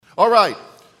All right,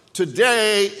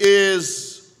 today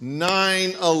is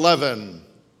 9/11,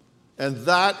 and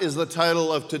that is the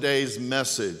title of today's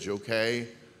message, okay?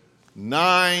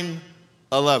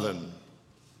 9/11.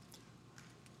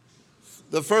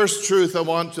 The first truth I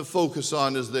want to focus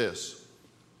on is this.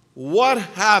 What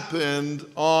happened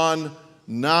on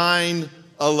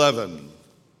 9/11?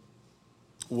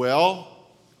 Well,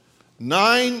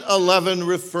 9/11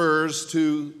 refers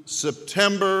to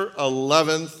September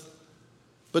 11th,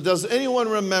 but does anyone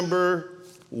remember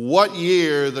what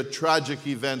year the tragic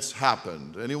events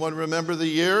happened? Anyone remember the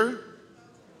year?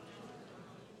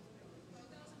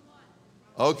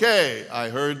 Okay, I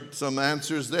heard some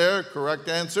answers there, correct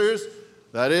answers.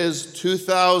 That is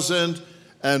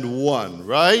 2001,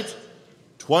 right?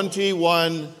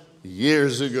 21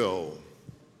 years ago.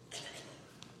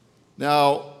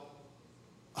 Now,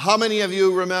 how many of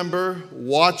you remember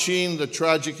watching the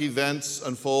tragic events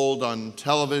unfold on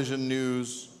television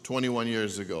news 21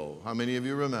 years ago? How many of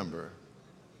you remember?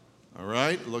 All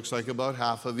right, looks like about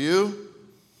half of you.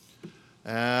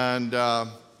 And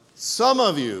some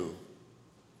of you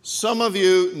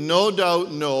no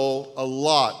doubt know a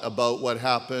lot about what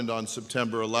happened on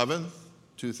September 11th,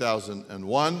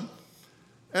 2001.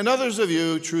 And others of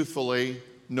you, truthfully,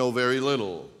 know very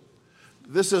little.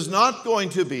 It is not going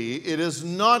to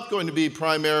be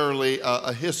primarily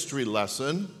a history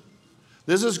lesson.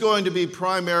 This is going to be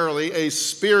primarily a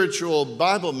spiritual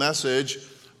Bible message.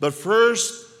 But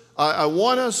first, I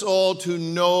want us all to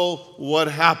know what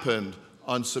happened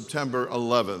on September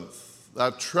 11th,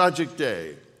 that tragic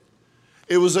day.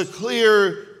 It was a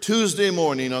clear Tuesday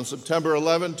morning on September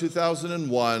 11,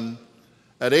 2001,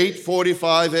 at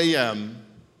 8:45 a.m.,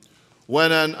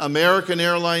 when an American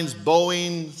Airlines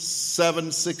Boeing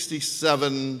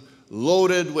 767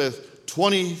 loaded with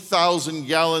 20,000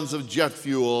 gallons of jet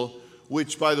fuel,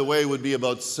 which, by the way, would be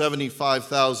about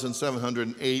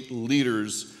 75,708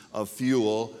 liters of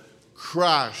fuel,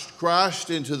 crashed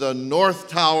into the North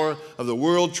Tower of the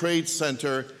World Trade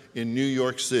Center in New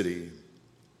York City.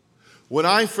 When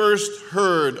I first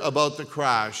heard about the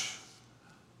crash,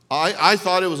 I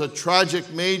thought it was a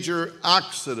tragic major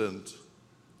accident.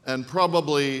 And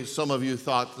probably some of you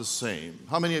thought the same.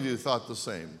 How many of you thought the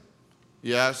same?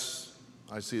 Yes,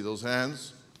 I see those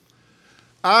hands.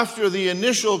 After the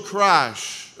initial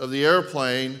crash of the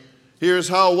airplane, here's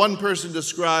how one person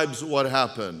describes what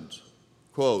happened.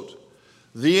 Quote,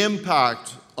 "The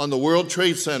impact on the World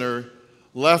Trade Center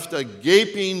left a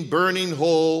gaping, burning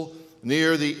hole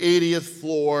near the 80th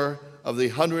floor of the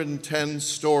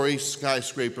 110-story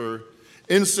skyscraper,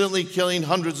 instantly killing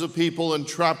hundreds of people and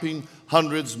trapping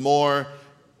hundreds more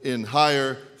in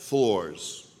higher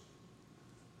floors."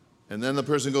 And then the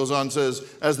person goes on and says,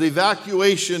 "As the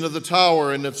evacuation of the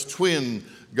tower and its twin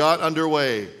got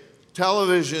underway,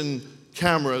 television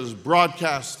cameras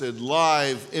broadcasted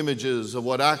live images of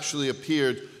what actually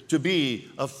appeared to be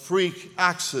a freak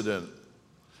accident.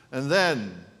 And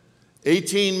then,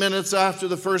 18 minutes after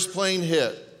the first plane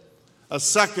hit, a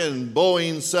second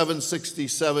Boeing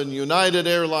 767 United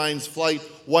Airlines Flight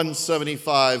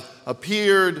 175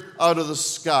 appeared out of the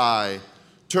sky,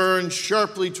 turned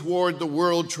sharply toward the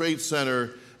World Trade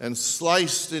Center, and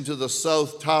sliced into the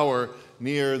South Tower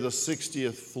near the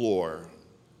 60th floor.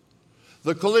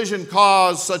 The collision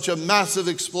caused such a massive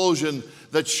explosion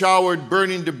that showered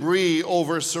burning debris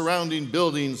over surrounding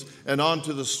buildings and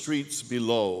onto the streets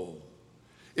below.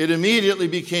 It immediately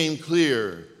became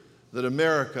clear that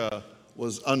America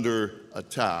was under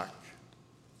attack."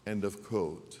 End of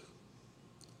quote.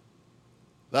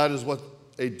 That is what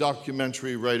a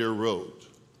documentary writer wrote.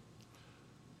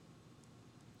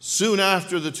 Soon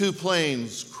after the two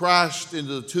planes crashed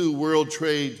into the two World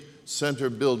Trade Center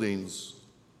buildings,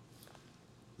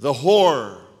 the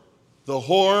horror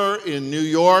in New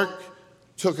York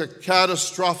took a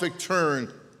catastrophic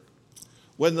turn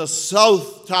when the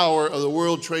South Tower of the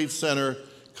World Trade Center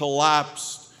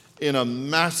collapsed in a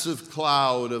massive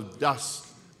cloud of dust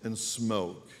and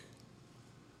smoke.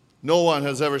 No one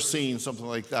has ever seen something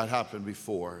like that happen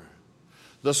before.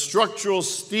 The structural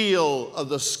steel of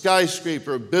the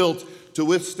skyscraper, built to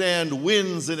withstand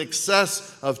winds in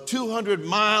excess of 200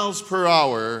 miles per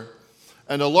hour,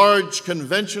 and a large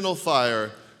conventional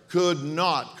fire could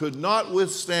not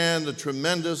withstand the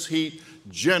tremendous heat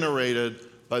generated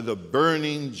by the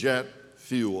burning jet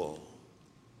fuel.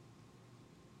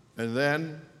 And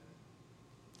then,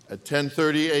 at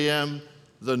 10:30 a.m.,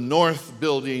 the north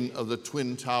building of the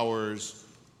Twin Towers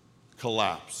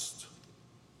collapsed.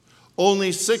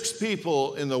 Only 6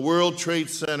 people in the World Trade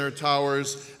Center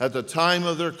towers at the time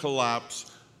of their collapse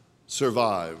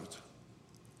survived.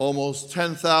 Almost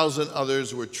 10,000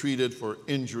 others were treated for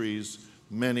injuries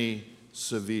many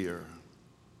severe.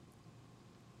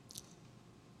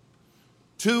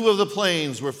 2 of the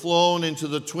planes were flown into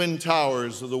the Twin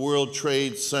Towers of the World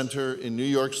Trade Center in New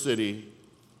York City,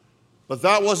 but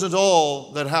that wasn't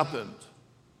all that happened.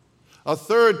 A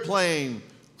 3rd plane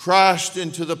crashed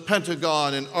into the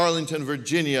Pentagon in Arlington,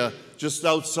 Virginia, just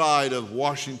outside of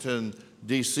Washington,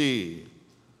 D.C.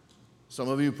 Some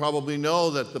of you probably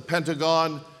know that the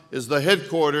Pentagon is the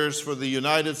headquarters for the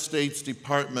United States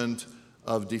Department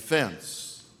of Defense.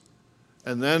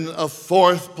 And then a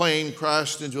 4th plane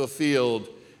crashed into a field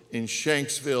in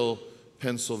Shanksville,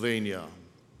 Pennsylvania.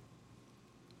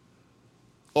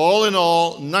 All in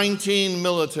all, 19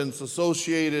 militants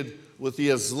associated with the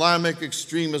Islamic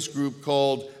extremist group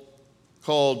called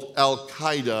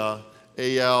Al-Qaeda,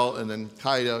 A-L, and then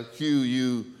Qaeda,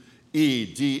 Q-U-E-D-A,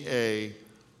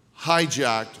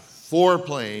 hijacked 4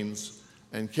 planes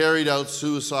and carried out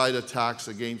suicide attacks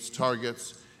against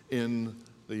targets in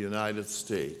the United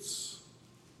States.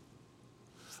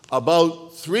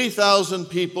 About 3,000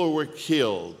 people were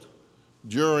killed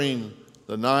during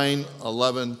the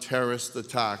 9/11 terrorist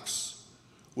attacks,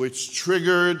 which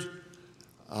triggered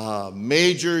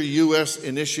major U.S.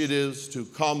 initiatives to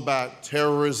combat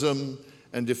terrorism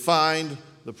and defined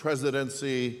the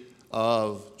presidency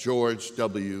of George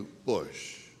W.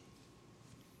 Bush.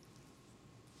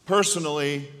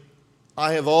 Personally,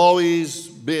 I have always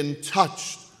been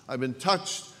touched. I've been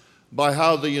touched by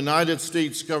how the United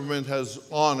States government has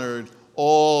honored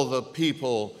all the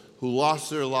people who lost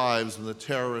their lives in the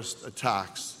terrorist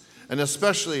attacks, and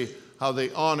especially how they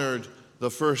honored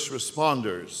the first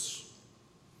responders.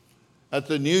 At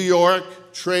the New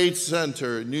York Trade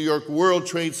Center, New York World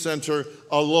Trade Center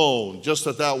alone, just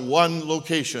at that one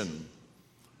location,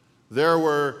 there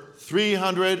were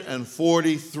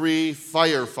 343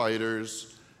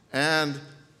 firefighters and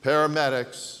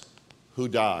paramedics who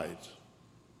died.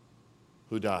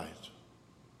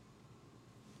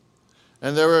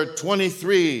 And there were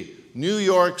 23 New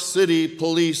York City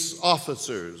police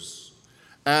officers,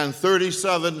 and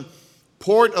 37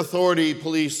 Port Authority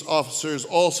police officers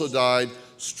also died,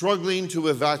 struggling to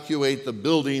evacuate the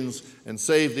buildings and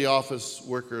save the office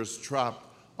workers trapped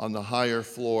on the higher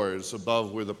floors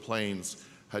above where the planes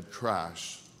had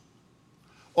crashed.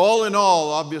 All in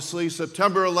all, obviously,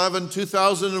 September 11,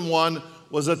 2001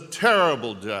 was a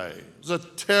terrible day. It was a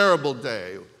terrible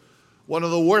day, one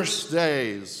of the worst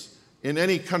days in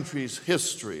any country's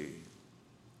history.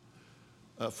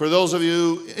 For those of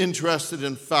you interested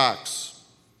in facts,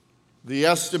 the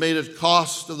estimated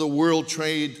cost of the World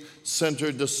Trade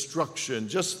Center destruction,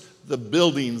 just the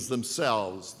buildings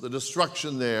themselves, the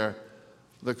destruction there,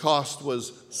 the cost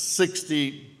was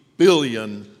 $60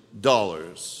 billion.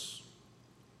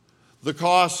 The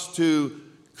cost to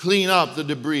clean up the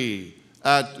debris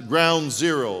at Ground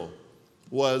Zero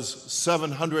was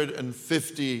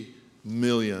 $750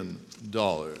 million.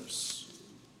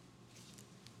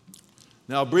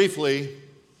 Now, briefly,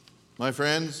 my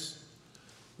friends,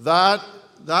 that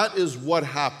is what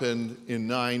happened in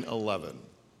 9/11.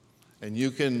 And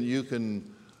you can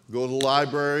go to the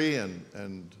library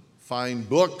and find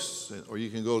books, or you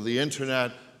can go to the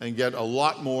internet and get a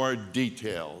lot more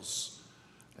details.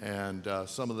 And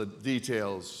some of the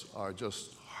details are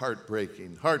just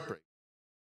heartbreaking.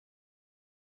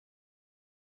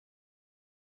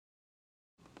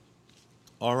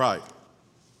 All right.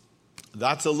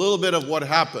 That's a little bit of what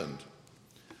happened.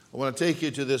 I want to take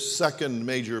you to this second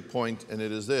major point, and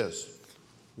it is this.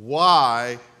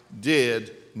 Why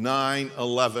did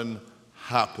 9/11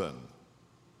 happen?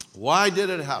 Why did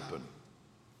it happen?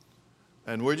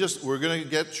 And we're going to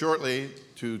get shortly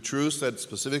to truths that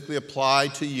specifically apply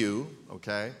to you,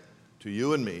 okay? To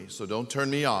you and me, so don't turn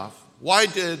me off. Why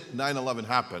did 9/11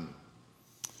 happen?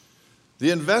 The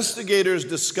investigators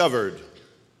discovered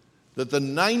that the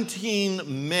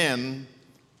 19 men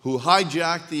who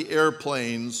hijacked the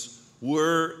airplanes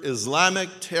were Islamic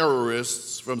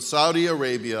terrorists from Saudi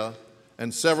Arabia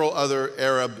and several other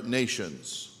Arab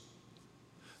nations.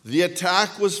 The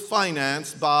attack was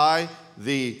financed by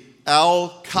the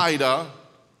Al-Qaeda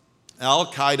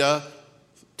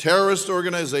terrorist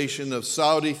organization of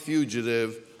Saudi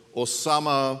fugitive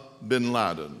Osama bin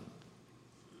Laden.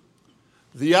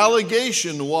 The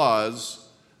allegation was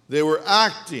they were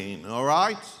acting, all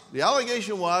right? The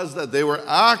allegation was that they were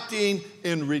acting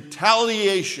in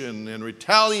retaliation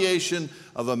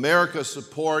of America's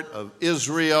support of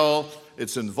Israel,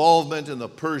 its involvement in the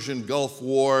Persian Gulf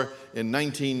War in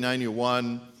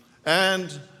 1991,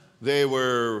 and they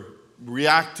were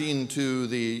reacting to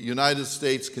the United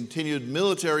States' continued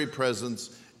military presence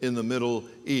in the Middle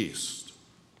East.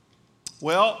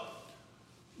 Well,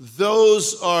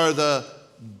 those are the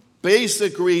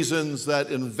basic reasons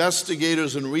that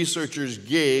investigators and researchers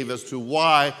gave as to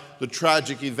why the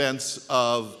tragic events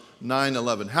of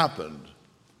 9/11 happened.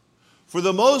 For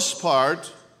the most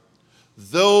part,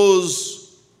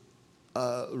 those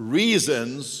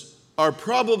reasons are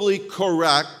probably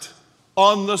correct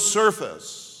on the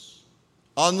surface.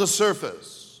 On the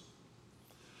surface.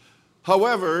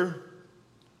 However,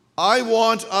 I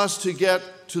want us to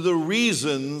get to the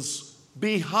reasons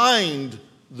behind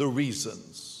the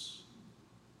reasons.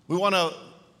 We want to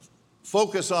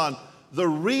focus on the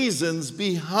reasons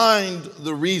behind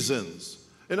the reasons.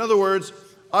 In other words,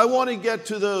 I want to get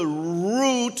to the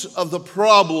root of the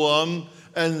problem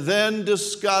and then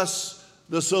discuss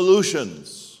the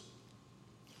solutions.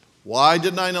 Why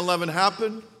did 9/11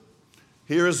 happen?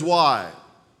 Here's why.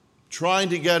 Trying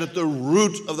to get at the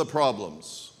root of the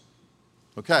problems.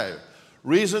 Okay,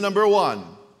 reason number one.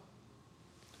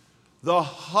 The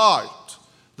heart,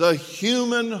 the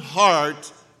human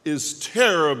heart is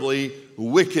terribly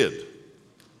wicked.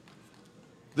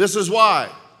 This is why.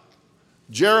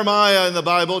 Jeremiah in the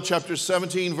Bible, chapter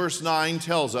 17, verse 9,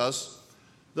 tells us,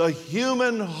 the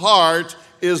human heart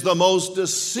is the most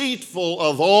deceitful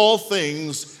of all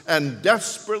things and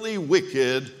desperately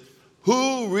wicked.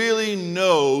 Who really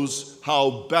knows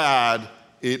how bad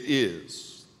it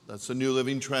is? That's the New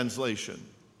Living Translation.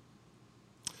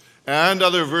 And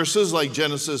other verses like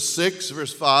Genesis 6,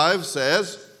 verse 5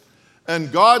 says,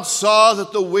 and God saw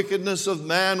that the wickedness of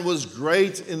man was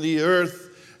great in the earth,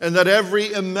 and that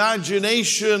every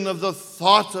imagination of the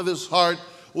thought of his heart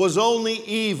was only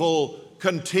evil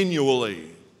continually.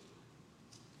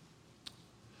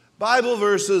 Bible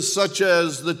verses such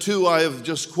as the two I have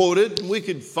just quoted, and we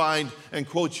could find and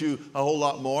quote you a whole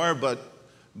lot more,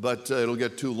 but it'll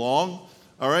get too long.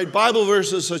 All right, Bible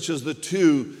verses such as the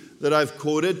two that I've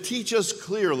quoted teach us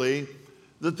clearly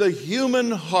that the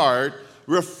human heart,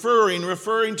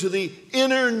 referring to the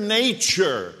inner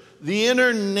nature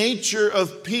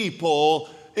of people,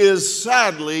 is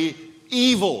sadly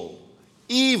evil.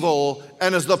 Evil,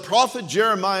 and as the prophet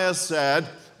Jeremiah said,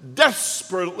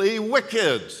 desperately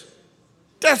wicked.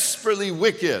 Desperately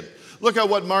wicked. Look at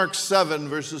what Mark 7,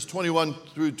 verses 21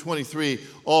 through 23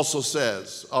 also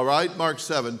says. All right, Mark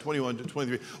 7, 21 to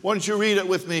 23. Why don't you read it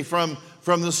with me from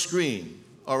the screen?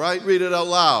 All right, read it out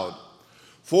loud.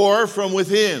 For from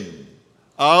within,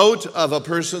 out of a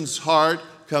person's heart,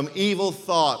 come evil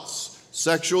thoughts,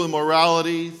 sexual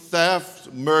immorality,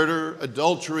 theft, murder,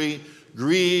 adultery,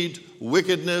 greed,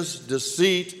 wickedness,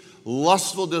 deceit,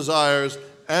 lustful desires,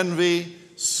 envy,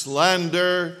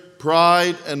 slander,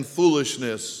 pride, and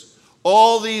foolishness.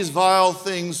 All these vile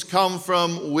things come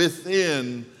from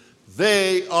within.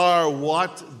 They are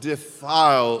what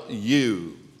defile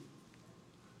you.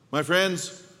 My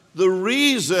friends, the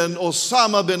reason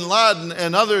Osama bin Laden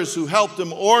and others who helped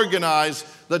him organize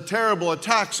the terrible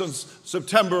attacks on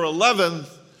September 11th,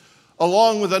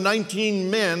 along with the 19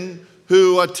 men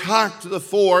who attacked the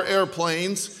 4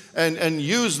 airplanes and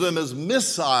used them as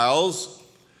missiles,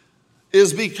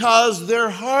 is because their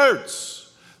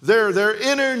hearts, their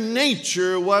inner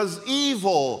nature was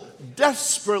evil,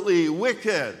 desperately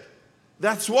wicked.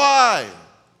 That's why.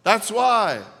 That's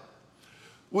why.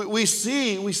 We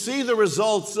see the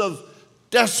results of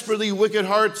desperately wicked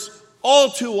hearts all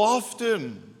too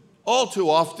often. All too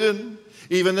often.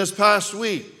 Even this past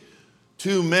week,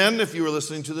 2 men, if you were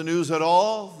listening to the news at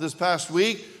all, this past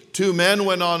week, 2 men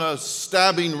went on a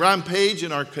stabbing rampage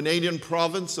in our Canadian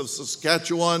province of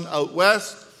Saskatchewan out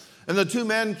west. And the 2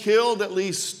 men killed at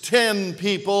least 10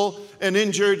 people and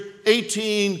injured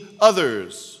 18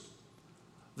 others.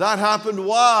 That happened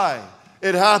why?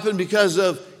 It happened because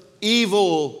of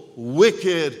evil,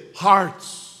 wicked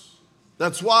hearts.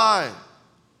 That's why.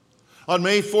 On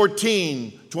May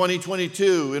 14,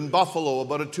 2022, in Buffalo,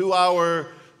 about a 2-hour,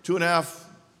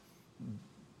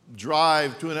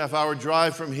 2.5-hour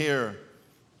drive from here,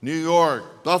 New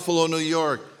York, Buffalo, New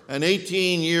York, an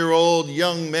 18-year-old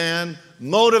young man,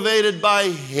 motivated by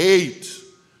hate,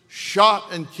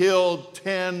 shot and killed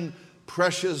 10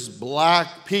 precious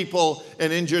black people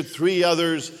and injured 3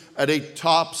 others at a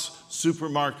Tops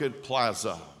supermarket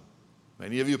plaza.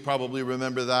 Many of you probably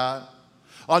remember that.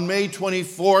 On May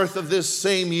 24th of this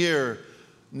same year,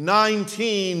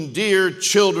 19 dear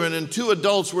children and 2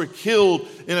 adults were killed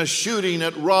in a shooting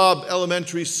at Robb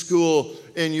Elementary School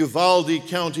in Uvalde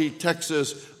County,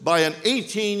 Texas, by an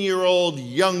 18-year-old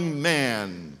young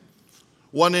man.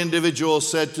 One individual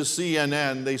said to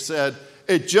CNN, they said,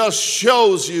 it just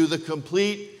shows you the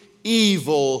complete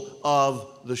evil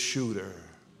of the shooter.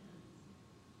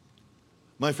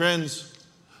 My friends,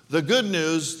 the good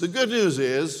news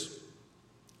is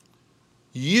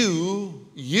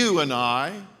you and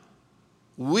I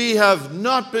we have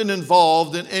not been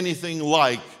involved in anything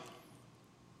like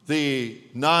the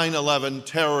 9/11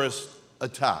 terrorist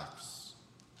attacks.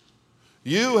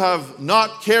 You have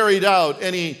not carried out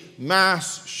any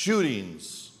mass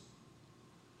shootings.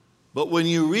 But when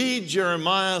you read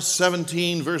Jeremiah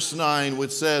 17, verse 9,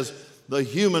 which says, "The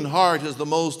human heart is the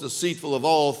most deceitful of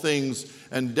all things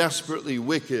and desperately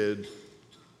wicked,"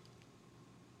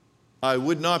 I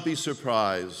would not be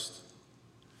surprised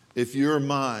if your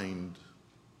mind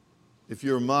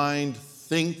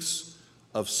thinks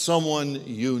of someone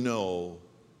you know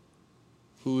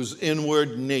whose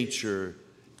inward nature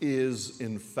is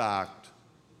in fact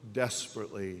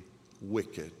desperately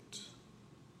wicked.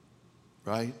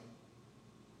 Right?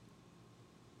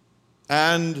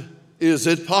 And is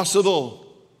it possible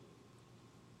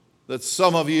that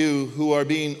some of you who are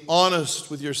being honest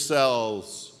with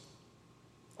yourselves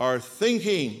are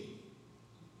thinking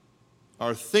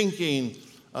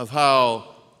of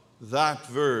how that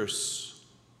verse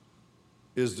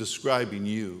is describing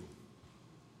you?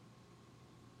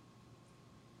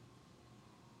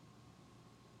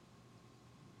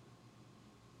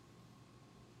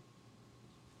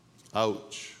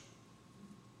 Ouch.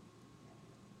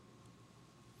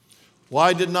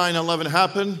 Why did 9/11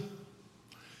 happen?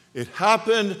 It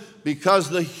happened because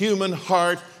the human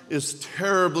heart is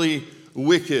terribly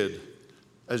wicked.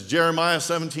 As Jeremiah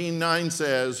 17:9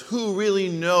 says, who really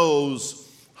knows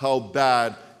how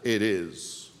bad it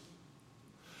is?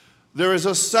 There is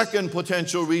a second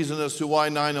potential reason as to why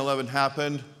 9/11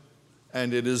 happened,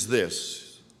 and it is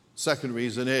this. Second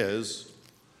reason is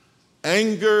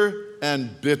anger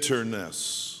and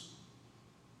bitterness.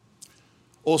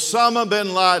 Osama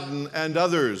bin Laden and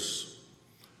others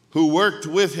who worked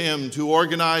with him to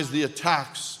organize the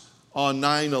attacks on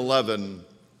 9/11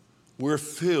 were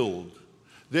filled.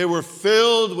 They were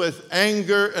filled with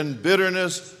anger and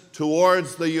bitterness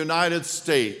towards the United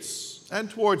States and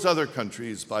towards other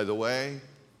countries, by the way.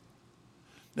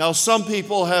 Now, some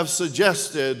people have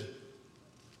suggested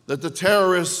that the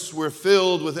terrorists were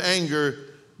filled with anger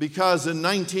because in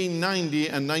 1990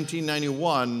 and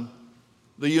 1991,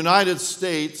 the United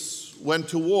States went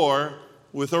to war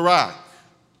with Iraq.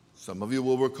 Some of you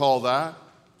will recall that.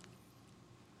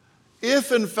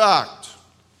 If in fact,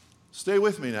 stay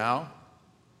with me now,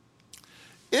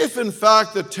 if in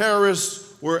fact the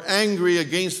terrorists were angry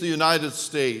against the United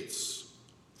States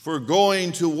for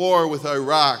going to war with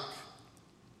Iraq,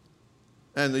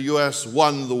 and the U.S.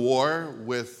 won the war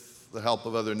with the help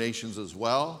of other nations as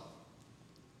well,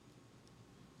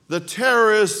 the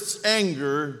terrorists'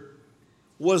 anger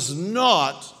was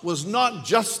not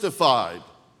justified.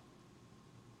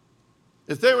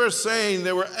 If they were saying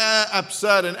they were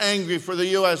upset and angry for the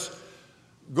U.S.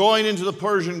 going into the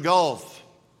Persian Gulf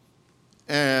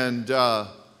and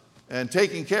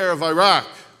taking care of Iraq,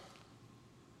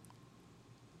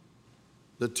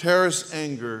 the terrorist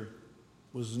anger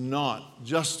was not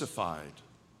justified.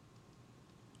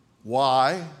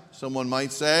 Why? Someone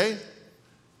might say.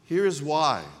 Here's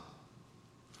why.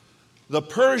 The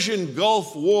Persian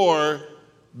Gulf War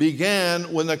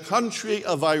began when the country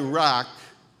of Iraq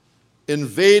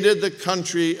invaded the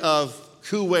country of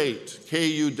Kuwait,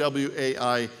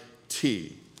 Kuwait.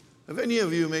 Have any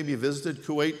of you maybe visited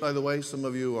Kuwait, by the way? Some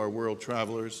of you are world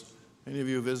travelers. Any of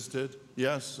you visited?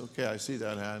 Yes? Okay, I see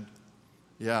that hand.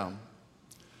 Yeah.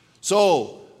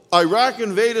 So, Iraq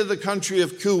invaded the country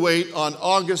of Kuwait on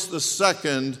August the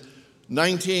 2nd,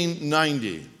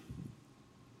 1990.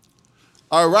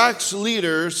 Iraq's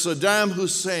leader, Saddam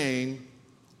Hussein,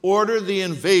 ordered the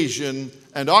invasion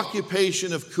and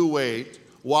occupation of Kuwait.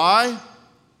 Why?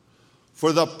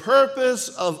 For the purpose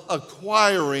of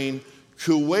acquiring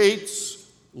Kuwait's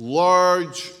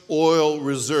large oil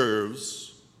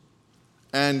reserves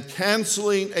and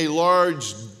canceling a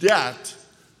large debt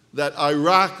that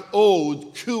Iraq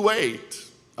owed Kuwait.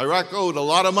 Iraq owed a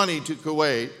lot of money to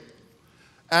Kuwait,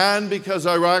 and because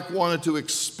Iraq wanted to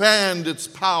expand its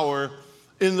power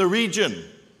in the region.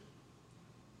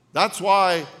 That's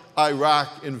why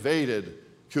Iraq invaded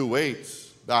Kuwait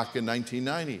back in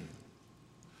 1990.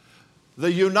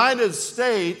 The United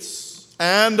States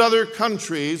and other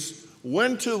countries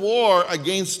went to war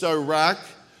against Iraq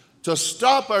to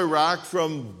stop Iraq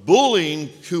from bullying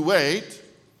Kuwait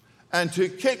and to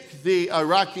kick the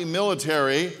Iraqi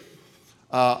military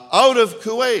out of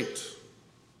Kuwait.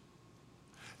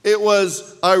 It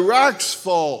was Iraq's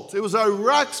fault. It was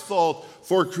Iraq's fault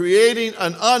for creating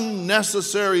an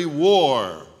unnecessary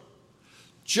war.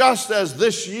 Just as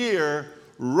this year,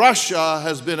 Russia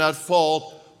has been at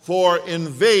fault for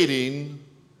invading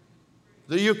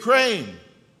the Ukraine.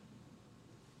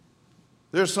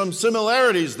 There's some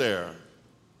similarities there.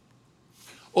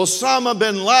 Osama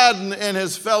bin Laden and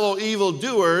his fellow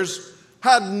evildoers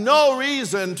had no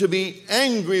reason to be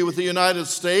angry with the United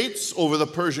States over the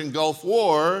Persian Gulf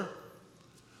War.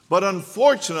 But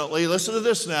unfortunately, listen to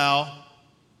this now,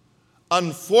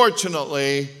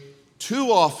 unfortunately,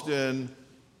 too often,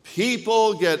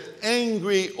 people get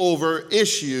angry over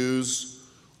issues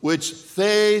which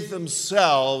they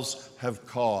themselves have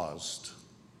caused.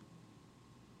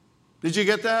 Did you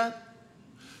get that?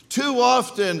 Too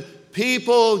often,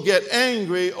 people get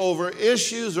angry over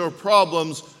issues or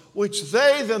problems which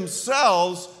they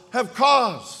themselves have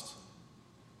caused.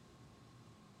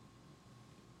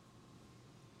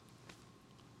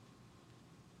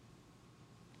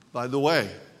 By the way,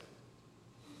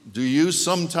 do you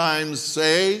sometimes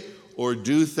say or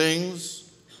do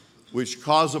things which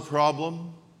cause a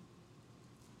problem,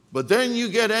 but then you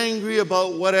get angry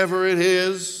about whatever it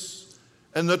is,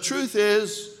 and the truth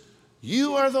is,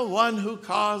 you are the one who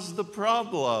caused the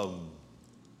problem?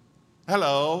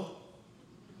 Hello?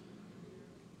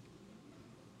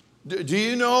 Do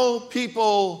you know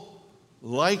people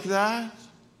like that?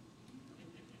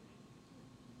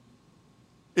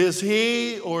 Is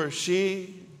he or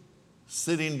she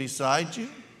sitting beside you?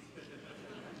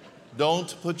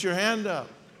 Don't put your hand up,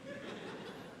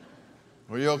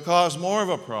 or you'll cause more of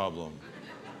a problem.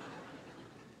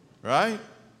 Right?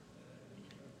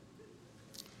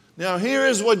 Now, here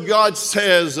is what God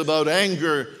says about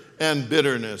anger and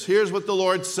bitterness. Here's what the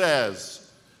Lord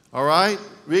says. All right?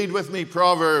 Read with me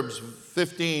Proverbs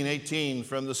 15:18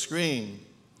 from the screen.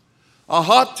 A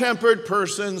hot-tempered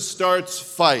person starts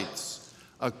fights.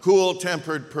 A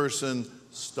cool-tempered person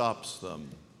stops them.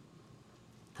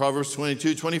 Proverbs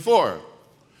 22:24.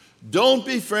 Don't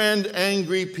befriend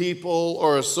angry people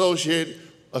or associate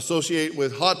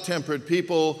with hot-tempered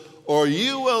people, or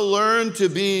you will learn to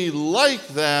be like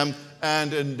them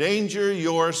and endanger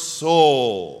your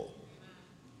soul.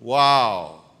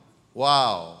 Wow.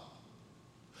 Wow.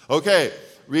 Okay,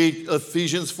 read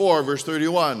Ephesians 4, verse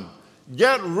 31.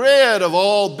 Get rid of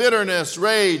all bitterness,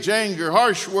 rage, anger,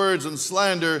 harsh words, and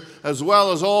slander, as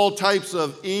well as all types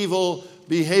of evil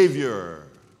behavior.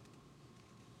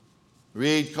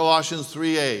 Read Colossians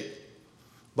 3:8.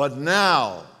 But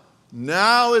now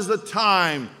is the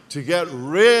time to get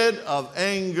rid of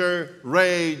anger,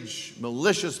 rage,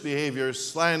 malicious behavior,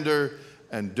 slander,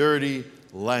 and dirty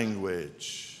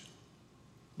language.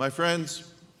 My friends,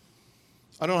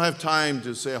 I don't have time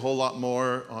to say a whole lot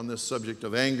more on this subject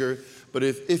of anger, but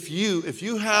if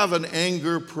you have an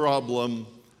anger problem,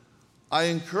 I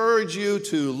encourage you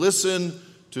to listen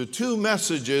to two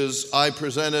messages I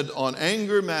presented on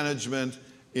anger management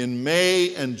in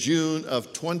May and June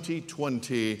of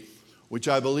 2020, which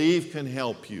I believe can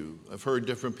help you. I've heard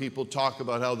different people talk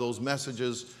about how those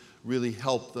messages really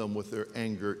help them with their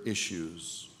anger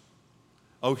issues.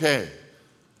 Okay,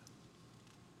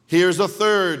 here's a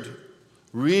third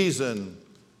reason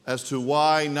as to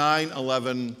why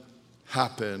 9/11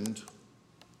 happened.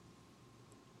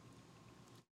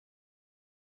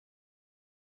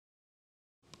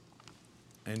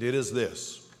 And it is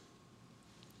this.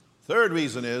 Third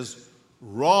reason is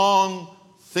wrong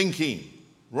thinking.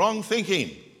 Wrong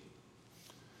thinking.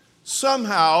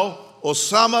 Somehow,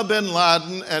 Osama bin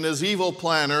Laden and his evil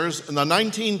planners and the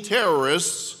 19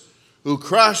 terrorists who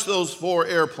crashed those 4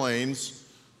 airplanes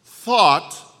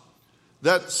thought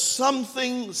that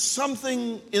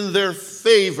something in their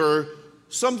favor,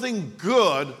 something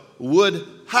good would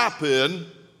happen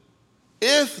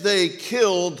if they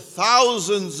killed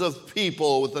thousands of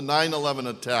people with the 9/11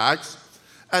 attacks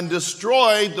and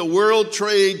destroyed the World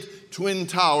Trade Twin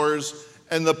Towers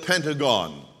and the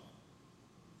Pentagon.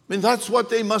 I mean, that's what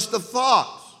they must have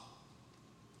thought.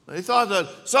 They thought that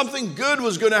something good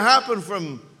was going to happen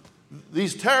from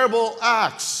these terrible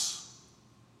acts.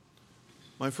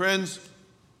 My friends,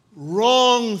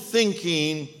 wrong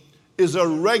thinking is a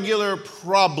regular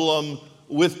problem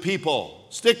with people.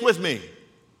 Stick with me.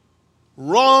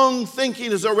 Wrong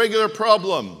thinking is a regular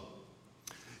problem.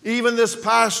 Even this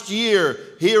past year,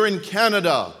 here in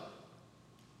Canada,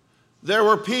 there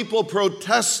were people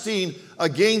protesting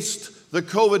against the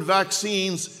COVID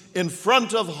vaccines in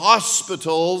front of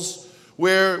hospitals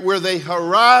where they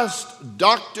harassed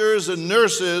doctors and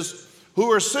nurses who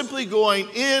were simply going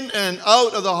in and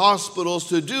out of the hospitals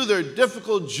to do their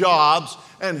difficult jobs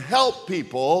and help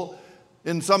people.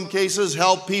 In some cases,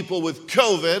 help people with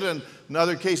COVID, and in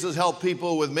other cases, help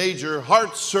people with major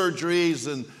heart surgeries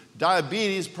and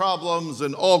diabetes problems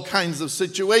and all kinds of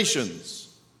situations.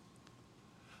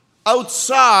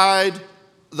 Outside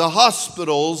the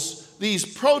hospitals, these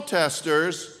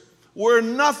protesters were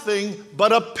nothing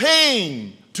but a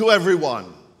pain to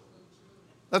everyone.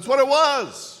 That's what it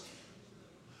was.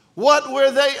 What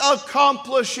were they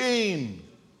accomplishing?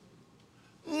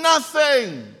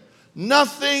 Nothing.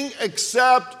 Nothing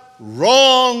except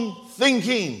wrong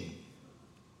thinking.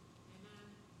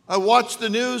 I watched the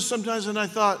news sometimes and I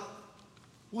thought,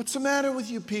 what's the matter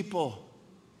with you people?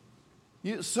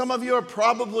 Some of you are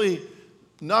probably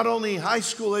not only high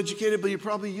school educated, but you're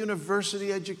probably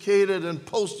university educated and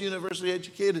post-university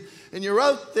educated, and you're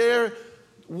out there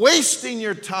wasting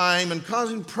your time and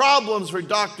causing problems for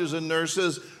doctors and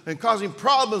nurses and causing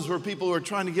problems for people who are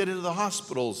trying to get into the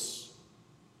hospitals.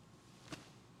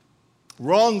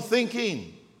 Wrong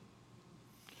thinking.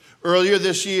 Earlier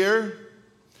this year,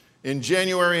 in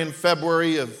January and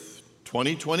February of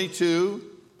 2022,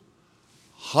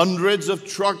 hundreds of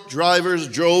truck drivers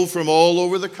drove from all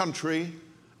over the country.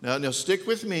 Now stick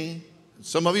with me.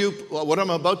 Some of you, what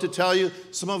I'm about to tell you,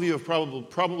 some of you have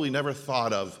probably never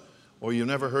thought of, or you've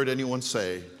never heard anyone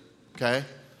say, okay?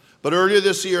 But earlier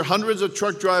this year, hundreds of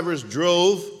truck drivers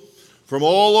drove from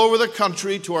all over the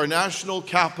country to our national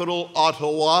capital,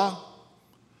 Ottawa,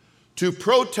 to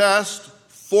protest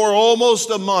for almost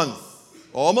a month,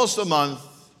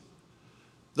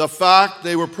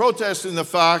 they were protesting the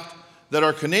fact that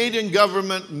our Canadian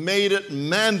government made it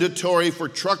mandatory for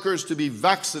truckers to be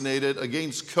vaccinated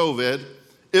against COVID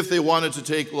if they wanted to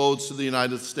take loads to the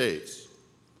United States.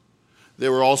 They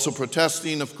were also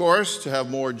protesting, of course, to have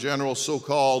more general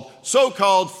so-called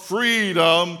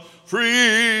freedom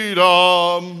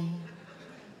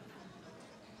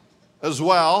as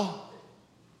well.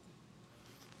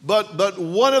 But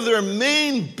one of their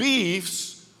main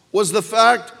beefs was the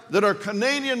fact that our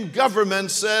Canadian government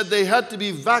said they had to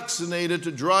be vaccinated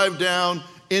to drive down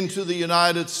into the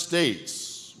United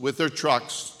States with their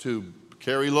trucks to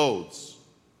carry loads.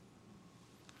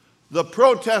 The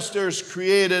protesters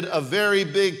created a very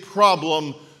big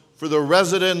problem for the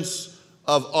residents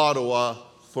of Ottawa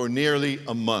for nearly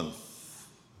a month.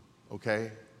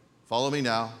 Okay? Follow me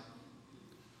now.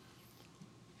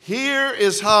 Here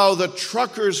is how the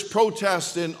truckers'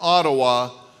 protest in Ottawa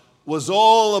was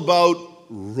all about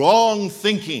wrong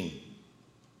thinking.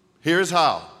 Here's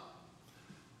how.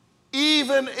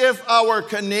 Even if our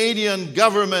Canadian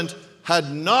government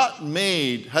had not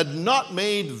made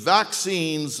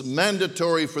vaccines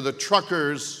mandatory for the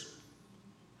truckers,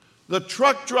 the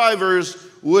truck drivers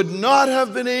would not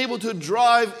have been able to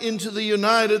drive into the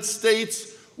United States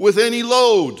with any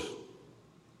load.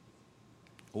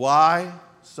 Why?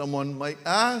 Someone might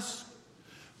ask.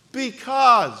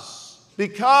 Because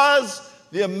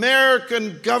the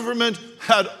American government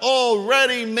had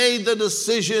already made the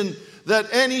decision that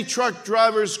any truck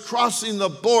drivers crossing the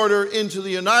border into the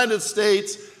United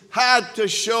States had to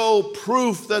show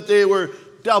proof that they were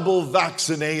double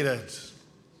vaccinated.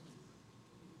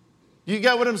 You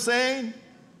get what I'm saying?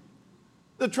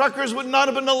 The truckers would not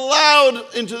have been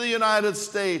allowed into the United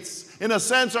States. In a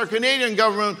sense, our Canadian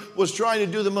government was trying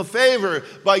to do them a favor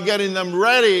by getting them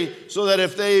ready so that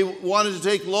if they wanted to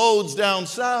take loads down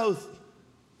south,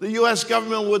 the U.S.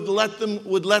 government would let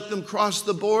them cross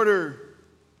the border.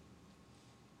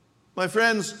 My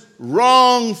friends,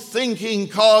 wrong thinking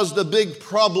caused a big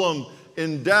problem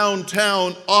in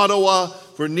downtown Ottawa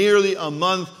for nearly a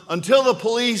month until the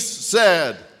police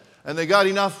said, and they got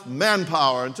enough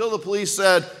manpower, until the police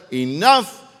said,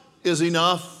 enough is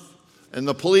enough. And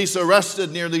the police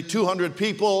arrested nearly 200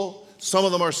 people. Some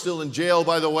of them are still in jail,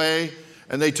 by the way.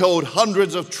 And they towed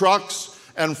hundreds of trucks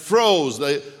and froze.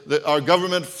 Our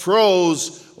government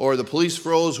froze, or the police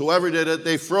froze, whoever did it,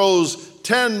 they froze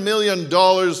 $10 million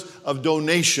of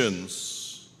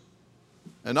donations.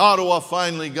 And Ottawa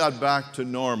finally got back to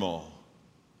normal.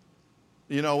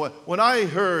 You know, when I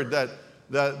heard that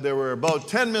there were about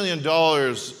 $10 million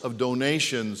of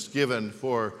donations given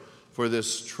for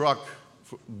this truck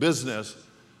business,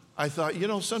 I thought, you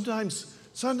know, sometimes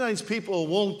people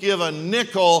won't give a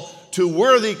nickel to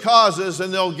worthy causes,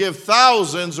 and they'll give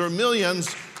thousands or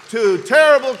millions to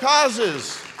terrible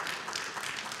causes.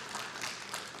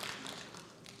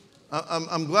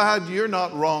 I'm glad you're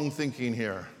not wrong thinking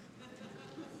here.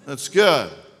 That's good.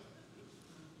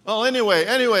 Well,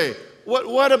 anyway,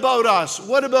 what about us?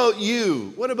 What about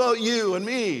you? What about you and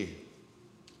me?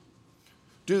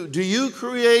 Do you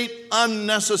create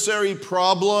unnecessary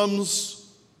problems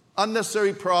in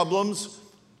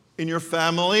your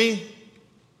family,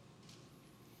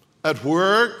 at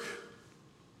work,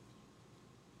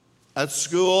 at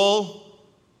school,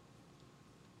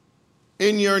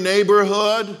 in your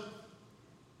neighborhood,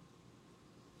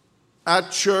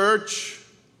 at church,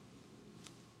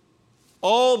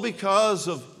 all because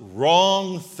of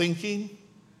wrong thinking?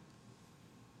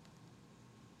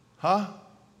 Huh?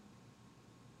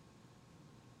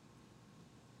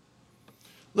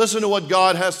 Listen to what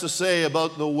God has to say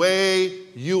about the way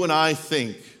you and I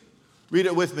think. Read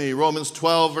it with me, Romans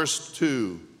 12, verse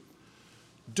 2.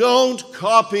 Don't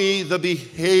copy the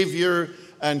behavior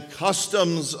and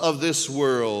customs of this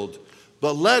world,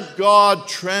 but let God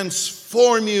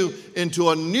transform you into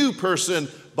a new person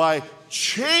by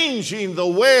changing the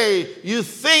way you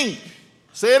think.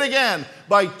 Say it again.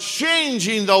 By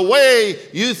changing the way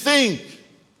you think.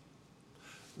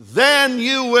 Then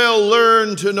you will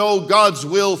learn to know God's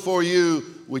will for you,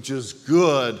 which is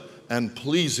good and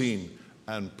pleasing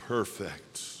and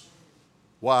perfect.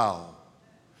 Wow.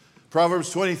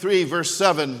 Proverbs 23, verse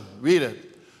 7, read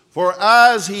it. For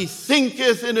as he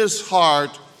thinketh in his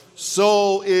heart,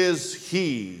 so is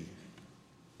he,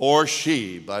 or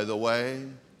she, by the way.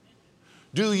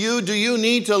 Do you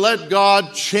need to let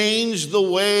God change the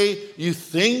way you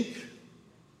think?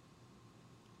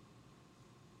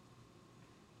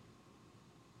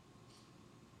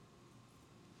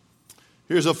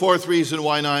 Here's a fourth reason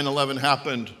why 9/11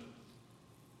 happened.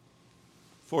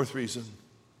 Fourth reason.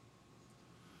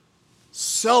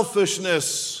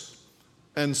 Selfishness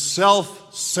and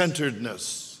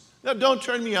self-centeredness. Now, don't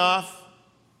turn me off.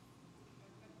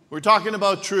 We're talking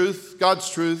about truth, God's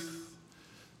truth.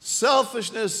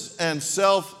 Selfishness and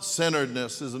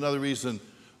self-centeredness is another reason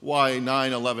why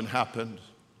 9/11 happened.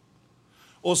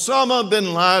 Osama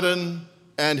bin Laden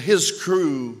and his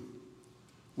crew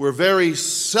were very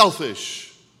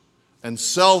selfish and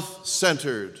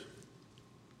self-centered.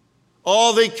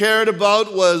 All they cared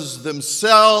about was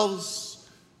themselves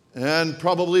and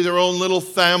probably their own little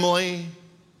family.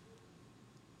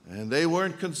 And they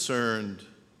weren't concerned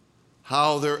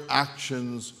how their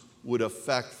actions would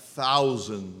affect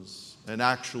thousands and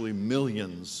actually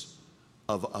millions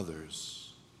of others.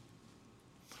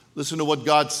 Listen to what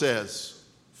God says.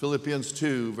 Philippians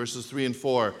 2, verses 3 and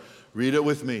 4. Read it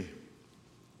with me.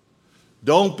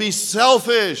 Don't be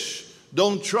selfish.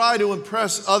 Don't try to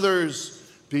impress others.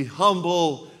 Be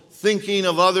humble, thinking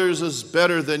of others as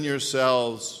better than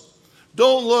yourselves.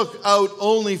 Don't look out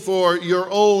only for your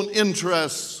own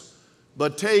interests,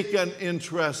 but take an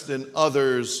interest in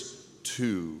others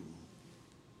too.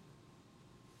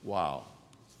 Wow.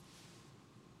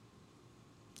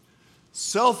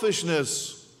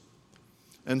 Selfishness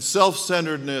and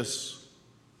self-centeredness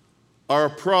are a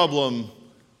problem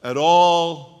at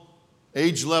all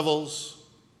age levels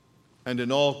and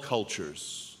in all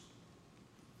cultures.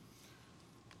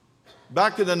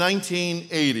 Back in the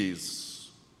 1980s,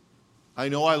 I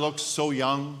know I look so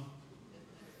young,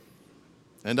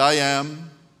 and I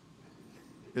am.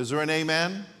 Is there an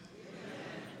amen? Amen.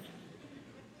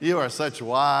 You are such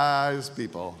wise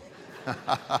people.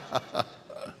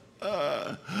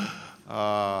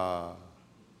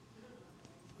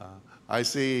 I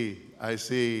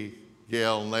see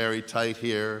Gail and Larry Tite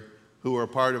here, who were a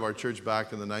part of our church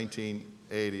back in the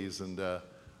 1980s, and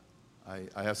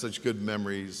I have such good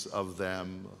memories of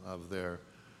them, of their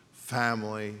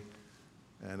family,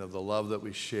 and of the love that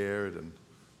we shared, and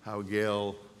how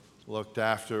Gail looked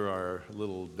after our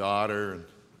little daughter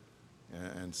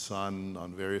and son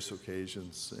on various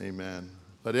occasions. Amen.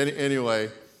 But anyway,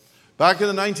 back in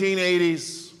the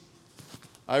 1980s,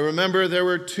 I remember there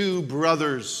were two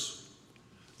brothers.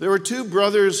 There were two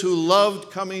brothers who loved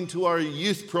coming to our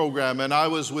youth program, and I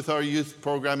was with our youth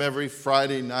program every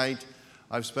Friday night.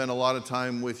 I've spent a lot of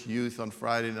time with youth on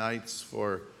Friday nights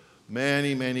for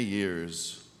many, many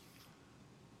years.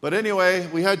 But anyway,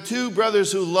 we had two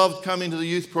brothers who loved coming to the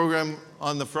youth program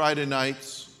on the Friday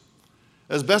nights.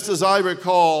 As best as I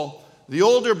recall, the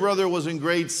older brother was in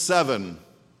grade 7,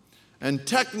 and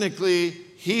technically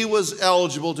he was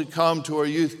eligible to come to our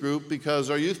youth group because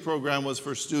our youth program was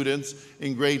for students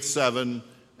in grade 7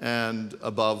 and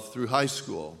above through high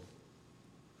school.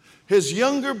 His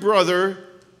younger brother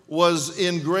was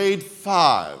in grade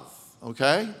 5,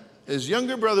 okay? His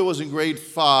younger brother was in grade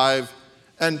 5,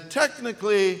 and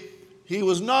technically he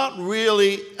was not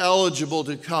really eligible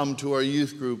to come to our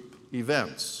youth group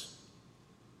events.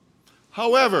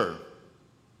 However,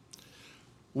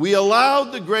 we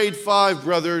allowed the grade 5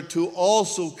 brother to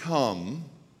also come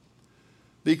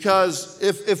because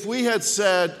if we had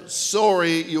said,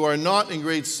 sorry, you are not in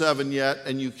grade 7 yet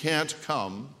and you can't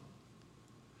come,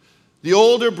 the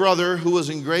older brother, who was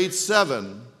in grade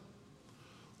 7,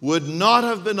 would not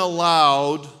have been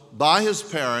allowed by his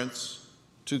parents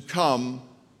to come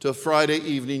to Friday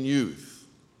evening youth.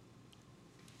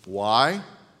 Why?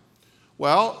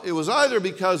 Well, it was either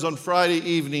because on Friday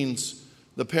evenings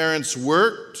the parents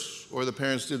worked or the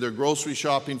parents did their grocery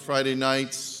shopping Friday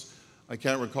nights. I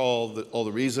can't recall all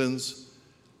the reasons.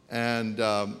 And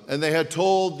they had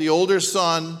told the older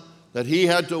son that he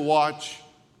had to watch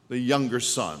the younger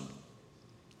son.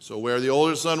 So where the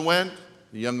older son went,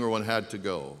 the younger one had to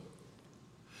go.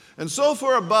 And so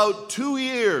for about 2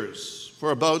 years,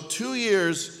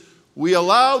 we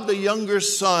allowed the younger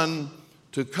son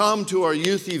to come to our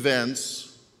youth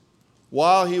events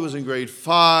while he was in grade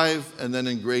 5 and then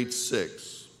in grade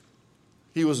 6.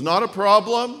 He was not a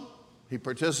problem. He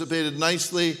participated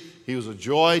nicely. He was a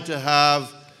joy to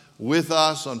have with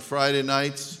us on Friday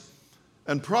nights.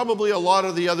 And probably a lot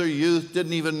of the other youth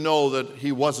didn't even know that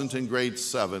he wasn't in grade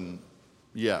 7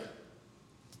 yet.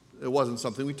 It wasn't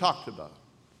something we talked about.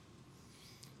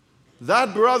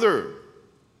 That brother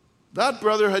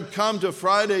had come to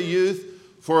Friday Youth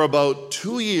for about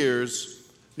 2 years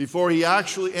before he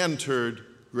actually entered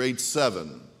grade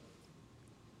 7.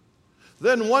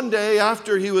 Then one day,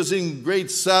 after he was in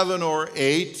grade 7 or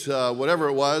 8, whatever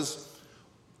it was,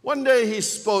 one day he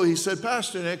spoke. He said,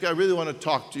 "Pastor Nick, I really want to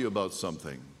talk to you about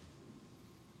something."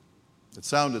 It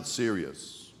sounded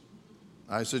serious.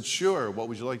 I said, "Sure, what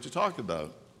would you like to talk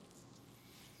about?"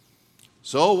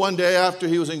 So one day after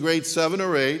he was in grade 7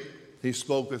 or 8, he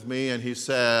spoke with me and he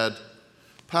said,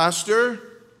 "Pastor,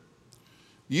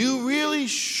 you really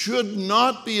should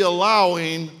not be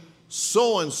allowing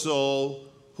so-and-so,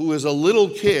 who is a little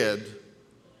kid,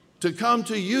 to come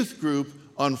to youth group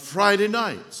on Friday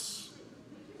nights."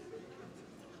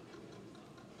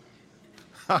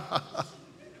 I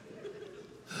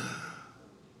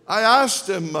asked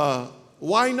him,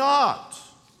 why not?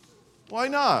 Why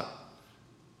not?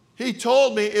 He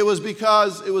told me it was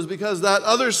because that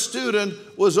other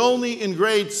student was only in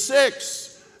grade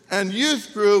 6, and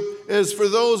youth group is for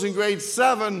those in grade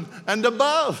 7 and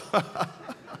above.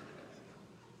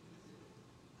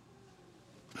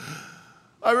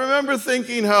 I remember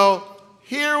thinking how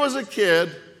here was a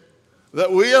kid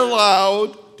that we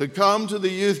allowed to come to the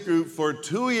youth group for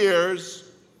 2 years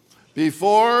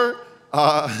before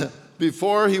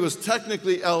he was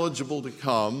technically eligible to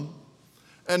come.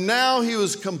 And now he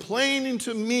was complaining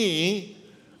to me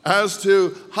as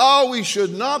to how we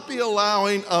should not be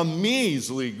allowing a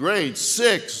measly grade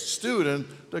 6 student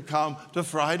to come to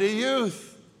Friday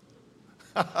Youth.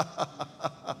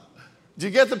 Do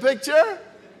you get the picture?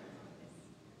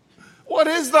 What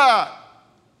is that?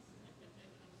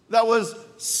 That was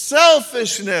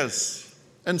selfishness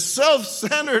and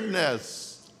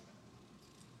self-centeredness.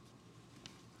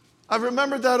 I've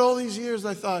remembered that all these years.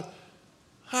 I thought,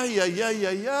 ay, ay, ay,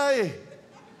 ay, ay.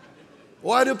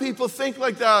 Why do people think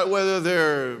like that, whether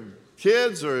they're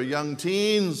kids or young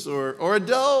teens or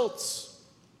adults?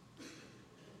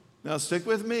 Now, stick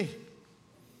with me.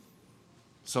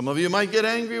 Some of you might get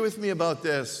angry with me about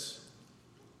this,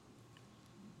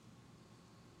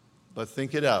 but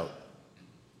think it out.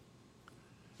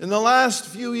 In the last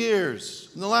few years,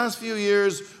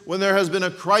 when there has been a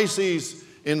crisis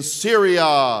in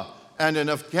Syria and in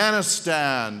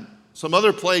Afghanistan, some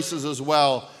other places as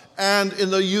well, and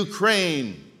in the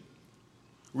Ukraine,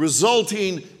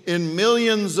 resulting in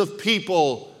millions of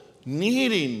people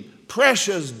needing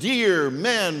precious, dear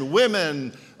men,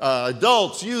 women,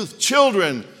 adults, youth,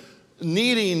 children,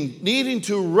 needing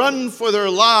to run for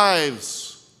their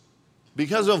lives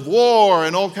because of war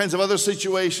and all kinds of other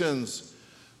situations.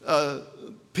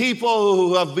 People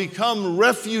who have become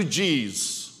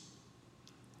refugees.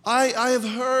 I have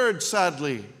heard,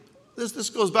 sadly, this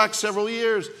goes back several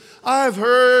years. I've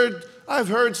heard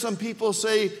some people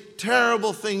say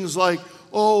terrible things like,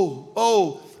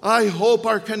 oh, I hope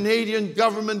our Canadian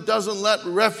government doesn't let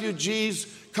refugees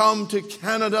come to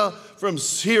Canada from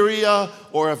Syria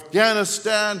or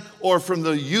Afghanistan or from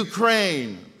the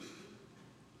Ukraine.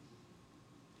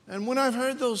 And when I've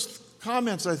heard those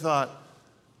comments, I thought,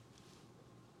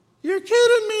 you're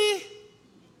kidding me?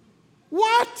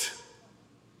 What?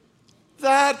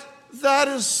 That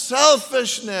is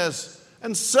selfishness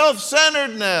and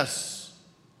self-centeredness.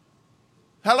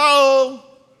 Hello?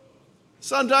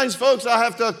 Sometimes, folks, I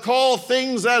have to call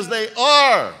things as they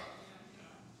are.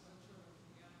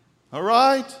 All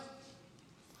right?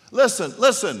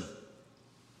 Listen.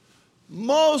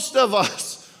 Most of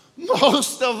us,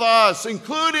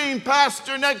 including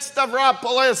Pastor Nick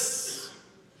Stavropoulos,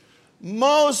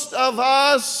 most of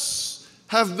us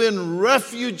have been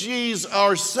refugees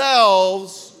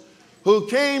ourselves who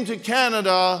came to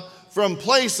Canada from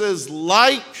places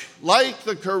like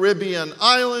the Caribbean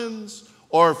islands,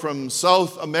 or from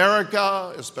South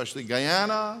America, especially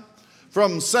Guyana,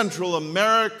 from Central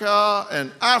America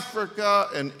and Africa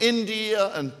and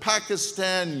India and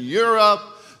Pakistan, Europe,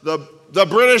 the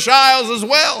British Isles as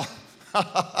well.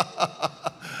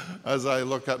 As I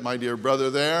look at my dear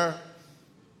brother there.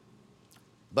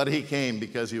 But he came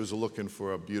because he was looking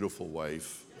for a beautiful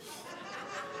wife.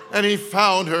 And he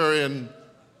found her in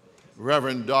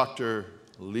Reverend Dr.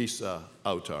 Lisa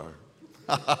Autar.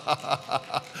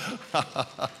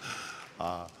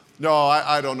 No,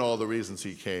 I don't know all the reasons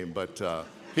he came, but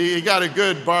he got a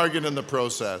good bargain in the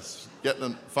process,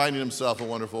 finding himself a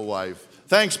wonderful wife.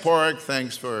 Thanks, Pork.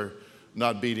 Thanks for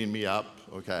not beating me up.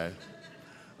 Okay.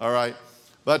 All right.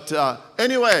 But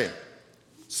anyway,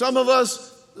 some of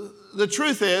us, the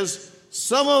truth is,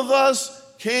 some of us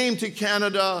came to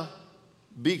Canada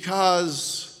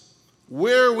because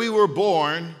where we were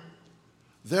born,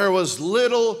 there was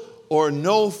little or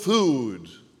no food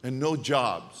and no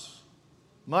jobs.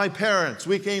 My parents,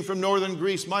 we came from northern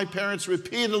Greece. My parents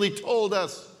repeatedly told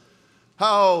us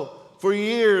how for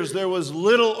years there was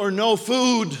little or no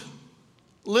food.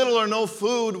 Little or no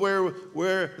food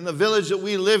where in the village that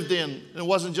we lived in. It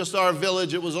wasn't just our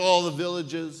village, it was all the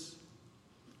villages.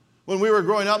 When we were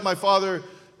growing up, my father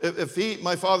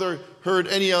heard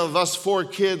any of us 4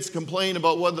 kids complain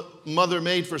about what the mother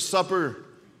made for supper,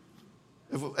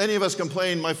 if any of us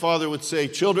complained, my father would say,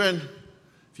 "Children,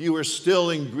 if you were still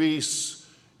in Greece,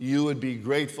 you would be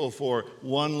grateful for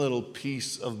one little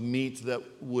piece of meat that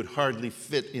would hardly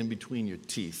fit in between your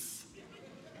teeth."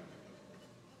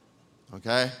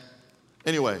 Okay?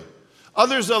 Anyway,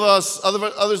 others of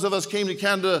us came to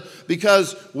Canada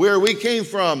because where we came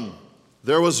from,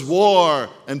 there was war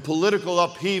and political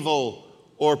upheaval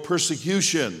or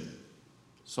persecution.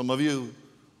 Some of you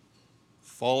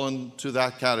fall into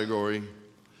that category.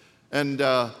 And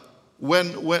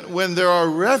when there are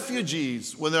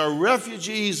refugees,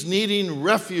 needing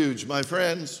refuge, my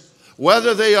friends,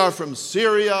 whether they are from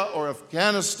Syria or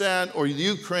Afghanistan or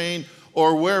Ukraine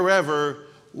or wherever,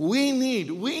 we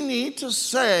need to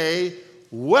say,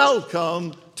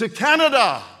 "Welcome to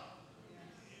Canada,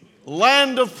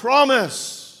 land of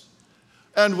promise.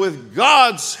 And with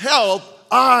God's help,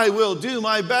 I will do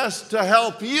my best to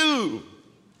help you."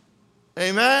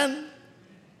 Amen?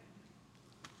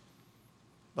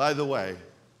 By the way,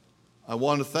 I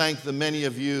want to thank the many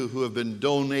of you who have been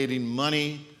donating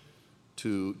money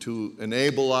to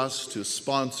enable us to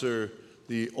sponsor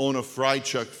the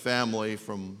Onufrichuk family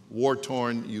from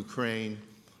war-torn Ukraine.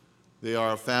 They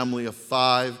are a family of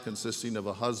 5, consisting of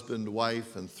a husband,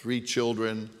 wife, and 3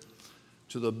 children.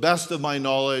 To the best of my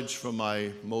knowledge, from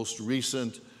my most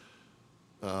recent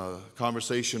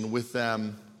conversation with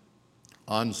them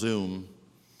on Zoom,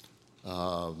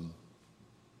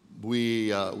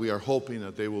 we are hoping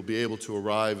that they will be able to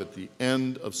arrive at the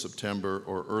end of September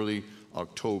or early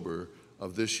October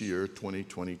of this year,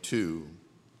 2022.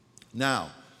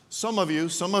 Now, some of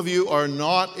you are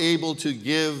not able to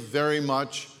give very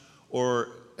much or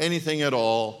anything at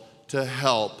all to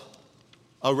help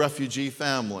a refugee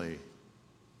family.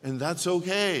 And that's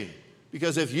okay,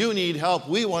 because if you need help,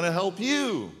 we want to help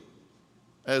you,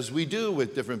 as we do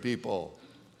with different people.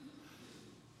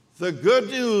 The good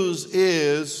news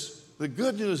is,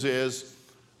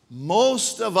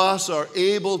 most of us are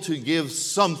able to give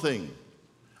something,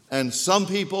 and some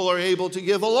people are able to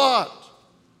give a lot.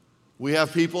 We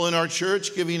have people in our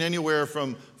church giving anywhere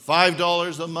from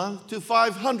 $5 a month to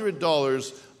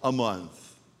 $500 a month.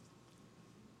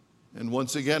 And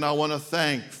once again, I want to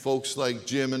thank folks like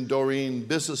Jim and Doreen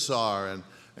Bissessar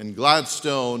and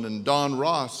Gladstone and Don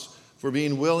Ross for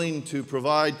being willing to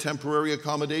provide temporary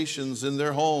accommodations in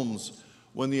their homes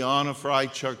when the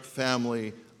Onufrichuk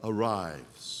family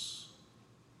arrives.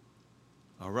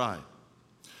 All right.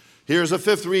 Here's a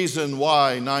 5th reason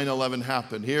why 9/11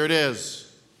 happened. Here it is.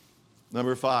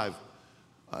 Number 5.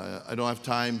 I don't have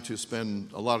time to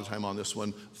spend a lot of time on this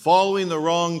one. Following the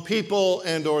wrong people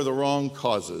and or the wrong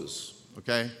causes.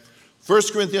 Okay?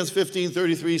 1 Corinthians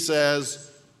 15:33 says,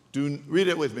 read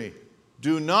it with me.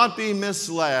 "Do not be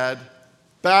misled.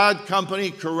 Bad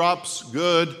company corrupts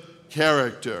good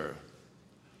character."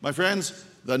 My friends,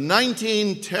 the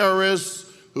 19 terrorists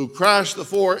who crashed the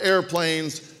 4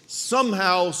 airplanes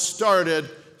somehow started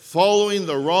following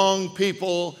the wrong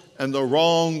people and the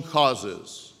wrong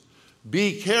causes.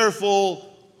 Be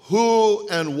careful who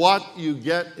and what you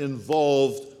get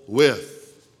involved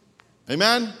with.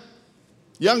 Amen?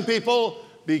 Young people,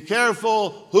 be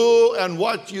careful who and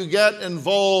what you get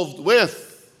involved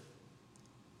with.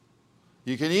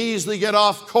 You can easily get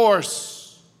off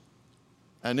course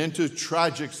and into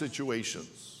tragic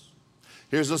situations.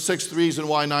 Here's the 6th reason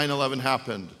why 9/11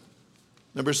 happened.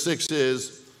 Number 6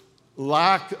 is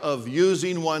lack of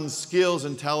using one's skills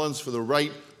and talents for the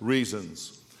right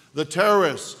reasons. The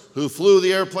terrorists who flew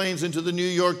the airplanes into the New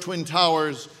York Twin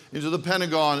Towers, into the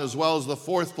Pentagon, as well as the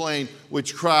 4th plane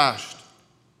which crashed.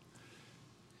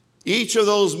 Each of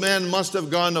those men must have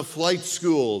gone to flight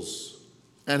schools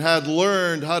and had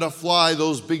learned how to fly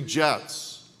those big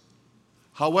jets.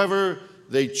 However,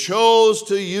 they chose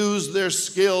to use their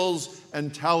skills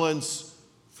and talents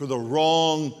for the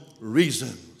wrong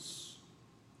reasons.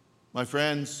 My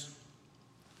friends,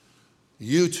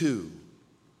 you too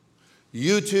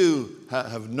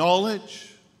have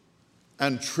knowledge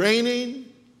and training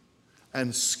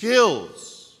and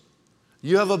skills.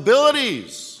 You have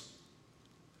abilities.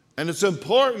 And it's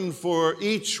important for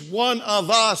each one of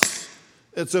us,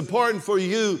 it's important for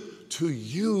you to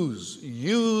use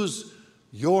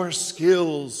your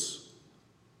skills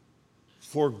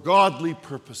for godly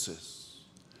purposes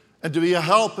and to be a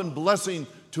help and blessing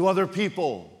to other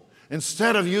people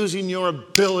instead of using your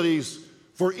abilities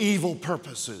for evil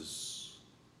purposes.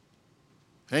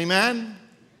 Amen?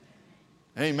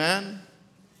 Amen?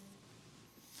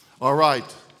 All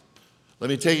right, let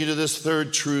me take you to this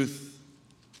third truth.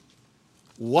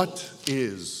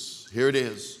 Here it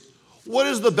is. What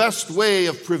is the best way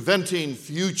of preventing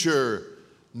future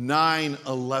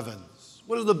 9/11s?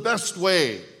 What is the best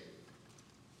way?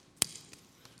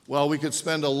 Well, we could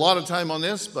spend a lot of time on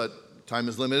this, but time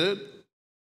is limited.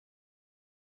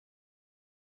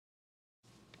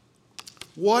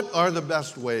 What are the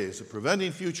best ways of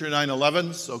preventing future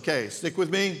 9/11s? Okay, stick with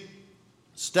me.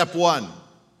 Step one,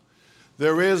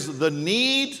 there is the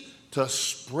need to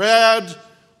spread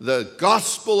the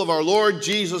gospel of our Lord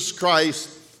Jesus Christ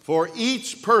for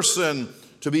each person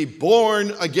to be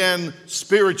born again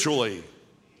spiritually.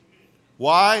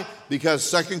 Why? Because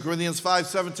 2 Corinthians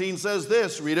 5:17 says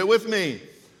this. Read it with me.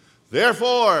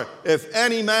 Therefore, if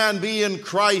any man be in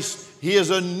Christ, he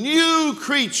is a new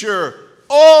creature.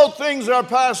 All things are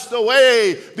passed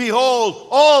away. Behold,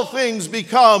 all things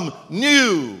become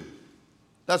new.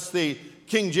 That's the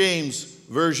King James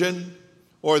Version,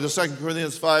 or the 2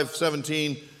 Corinthians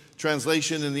 5:17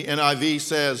 translation in the NIV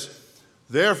says,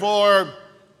 therefore,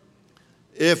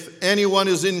 if anyone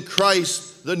is in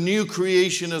Christ, the new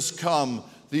creation has come.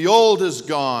 The old is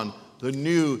gone. The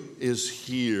new is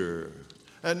here.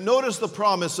 And notice the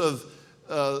promise of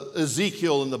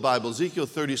Ezekiel in the Bible. Ezekiel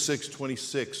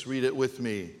 36:26. Read it with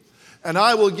me. And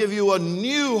I will give you a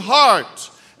new heart,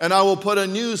 and I will put a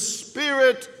new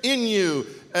spirit in you.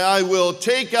 And I will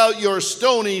take out your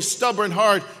stony, stubborn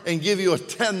heart and give you a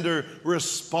tender,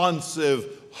 responsive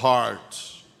heart.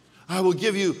 I will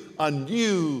give you a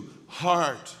new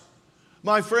heart.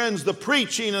 My friends, the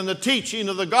preaching and the teaching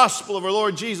of the gospel of our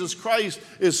Lord Jesus Christ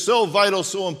is so vital,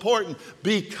 so important,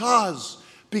 because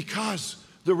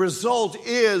the result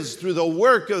is through the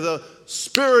work of the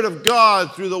Spirit of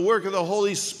God, through the work of the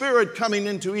Holy Spirit coming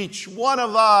into each one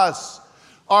of us,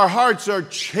 our hearts are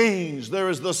changed. There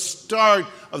is the start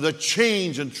of the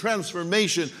change and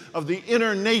transformation of the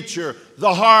inner nature,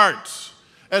 the heart.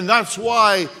 And that's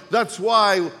why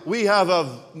we have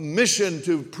a mission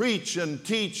to preach and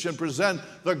teach and present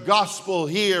the gospel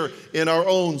here in our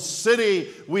own city.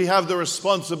 We have the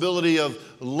responsibility of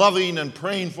loving and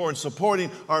praying for and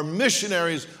supporting our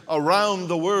missionaries around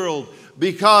the world,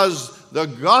 because the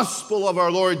gospel of our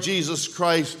Lord Jesus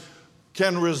Christ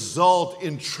can result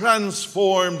in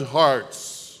transformed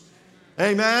hearts.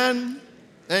 Amen?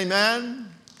 Amen?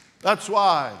 That's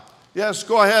why. Yes,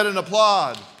 go ahead and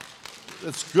applaud.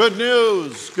 It's good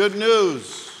news, good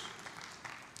news.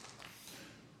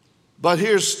 But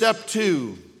here's step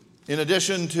two. In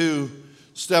addition to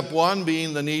step one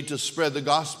being the need to spread the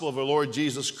gospel of our Lord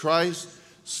Jesus Christ,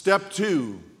 step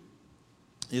two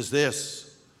is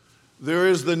this. There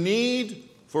is the need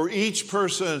for each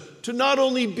person to not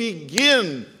only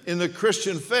begin in the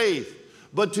Christian faith,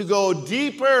 but to go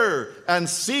deeper and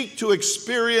seek to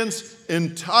experience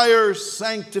entire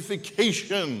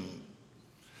sanctification.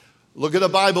 Look at the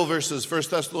Bible verses. 1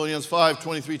 Thessalonians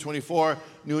 5:23-24,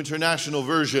 New International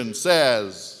Version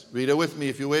says, read it with me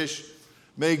if you wish.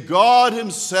 May God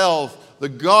himself, the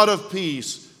God of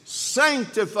peace,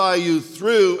 sanctify you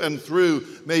through and through.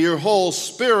 May your whole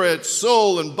spirit,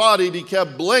 soul, and body be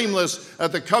kept blameless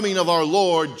at the coming of our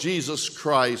Lord Jesus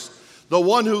Christ. The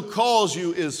one who calls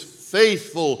you is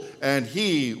faithful, and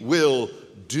he will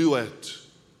do it.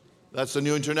 That's the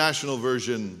New International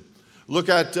Version. Look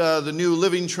at the New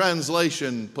Living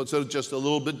Translation, puts it just a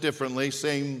little bit differently.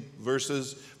 Same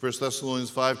verses, 1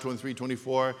 Thessalonians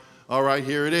 5:23-24. All right,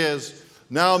 here it is.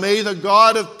 Now may the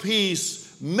God of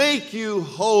peace make you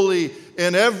holy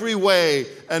in every way,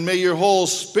 and may your whole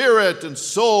spirit and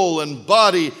soul and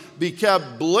body be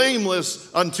kept blameless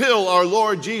until our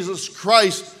Lord Jesus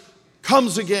Christ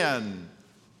comes again.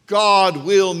 God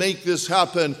will make this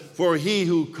happen, for he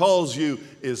who calls you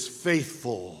is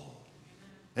faithful.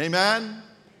 Amen?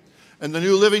 And the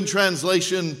New Living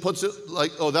Translation puts it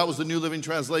like, that was the New Living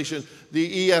Translation.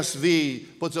 The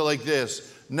ESV puts it like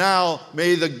this. Now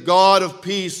may the God of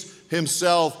peace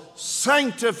himself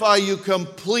sanctify you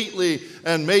completely,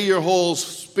 and may your whole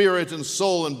spirit and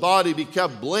soul and body be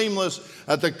kept blameless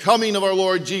at the coming of our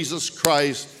Lord Jesus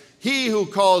Christ. He who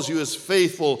calls you is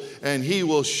faithful, and he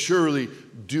will surely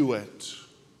do it.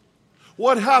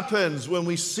 What happens when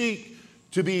we seek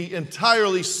to be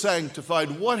entirely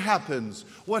sanctified? What happens?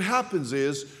 What happens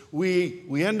is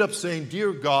we end up saying,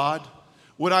 dear God,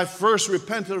 when I first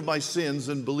repented of my sins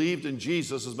and believed in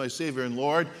Jesus as my Savior and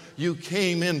Lord, you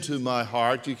came into my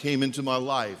heart, you came into my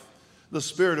life. The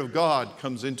Spirit of God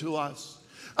comes into us.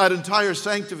 At entire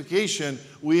sanctification,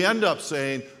 we end up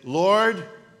saying, Lord,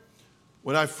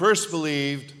 when I first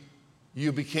believed,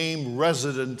 you became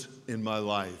resident in my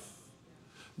life.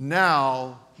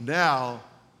 Now,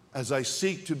 as I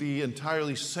seek to be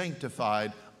entirely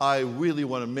sanctified, I really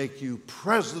want to make you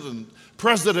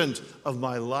president of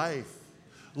my life.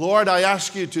 Lord, I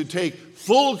ask you to take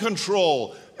full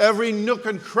control, every nook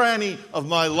and cranny of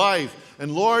my life.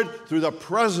 And Lord, through the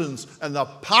presence and the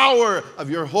power of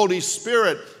your Holy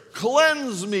Spirit,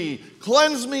 cleanse me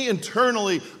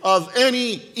internally of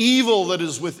any evil that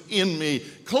is within me.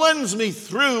 Cleanse me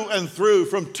through and through,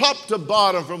 from top to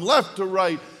bottom, from left to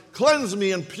right. Cleanse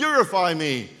me and purify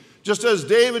me. Just as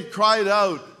David cried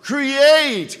out,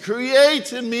 create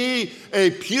in me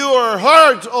a pure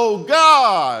heart, O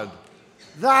God.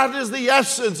 That is the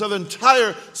essence of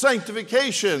entire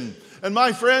sanctification. And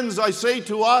my friends, I say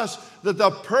to us that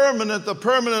the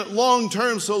permanent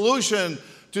long-term solution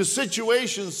to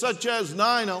situations such as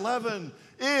 9/11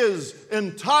 is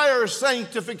entire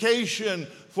sanctification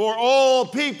for all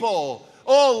people,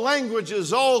 all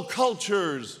languages, all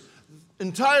cultures.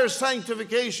 Entire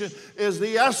sanctification is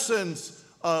the essence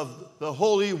of the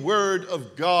holy word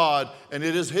of God, and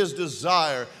it is his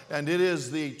desire, and it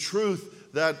is the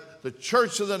truth that the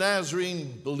Church of the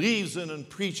Nazarene believes in and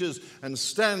preaches and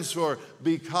stands for,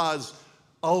 because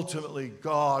ultimately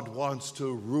God wants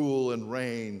to rule and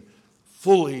reign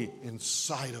fully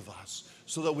inside of us,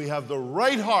 so that we have the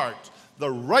right heart,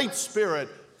 the right spirit,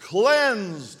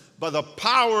 cleansed by the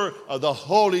power of the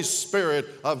Holy Spirit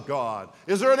of God.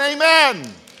 Is there an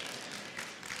amen?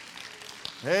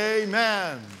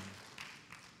 Amen.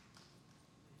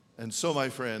 And so, my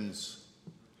friends,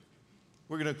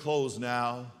 we're going to close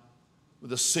now with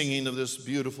the singing of this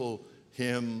beautiful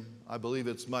hymn. I believe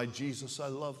it's My Jesus, I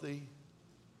Love Thee.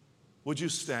 Would you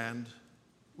stand?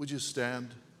 Would you stand?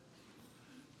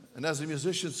 And as the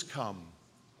musicians come,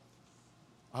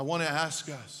 I want to ask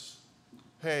us,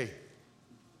 hey,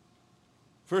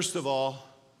 first of all,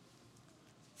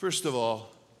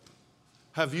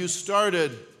 have you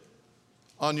started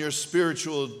on your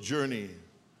spiritual journey?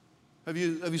 Have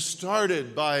you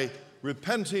started by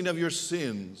repenting of your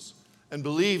sins and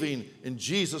believing in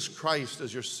Jesus Christ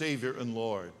as your Savior and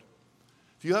Lord?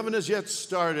 If you haven't as yet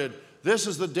started, this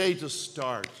is the day to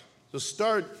start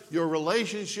your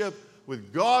relationship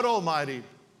with God Almighty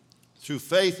through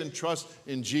faith and trust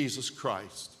in Jesus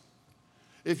Christ.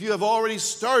 If you have already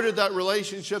started that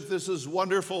relationship, this is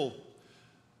wonderful.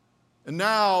 And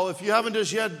now, if you haven't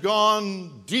as yet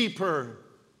gone deeper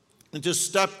into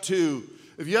step 2,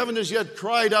 if you haven't as yet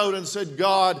cried out and said,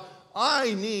 God,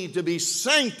 I need to be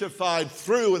sanctified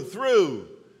through and through,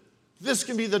 this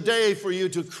can be the day for you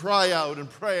to cry out and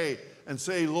pray and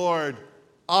say, Lord,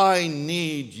 I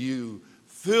need you.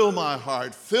 Fill my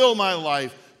heart, fill my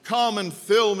life. Come and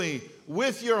fill me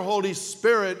with your Holy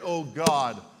Spirit, oh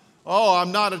God. Oh,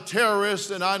 I'm not a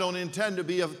terrorist, and I don't intend to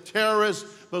be a terrorist,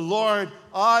 but Lord,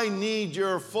 I need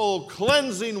your full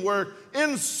cleansing work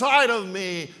inside of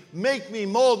me. Make me,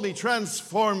 mold me,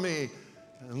 transform me.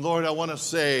 And Lord, I want to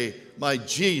say, my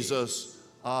Jesus,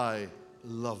 I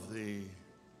love thee.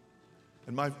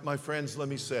 And my friends, let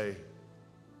me say,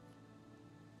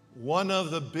 one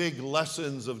of the big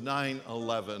lessons of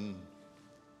 9/11,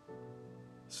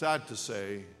 sad to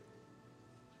say,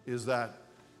 is that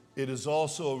it is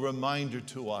also a reminder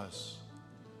to us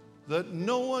that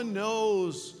no one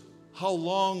knows how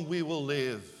long we will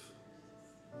live.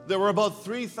 There were about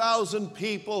 3,000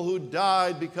 people who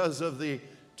died because of the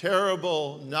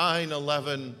terrible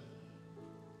 9/11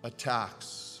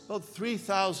 attacks. About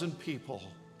 3,000 people.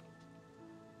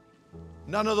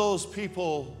 None of those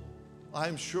people,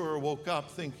 I'm sure, woke up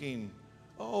thinking,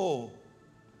 oh,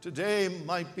 today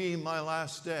might be my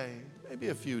last day. Maybe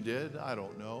a few did, I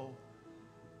don't know.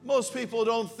 Most people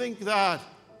don't think that.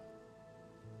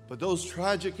 But those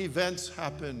tragic events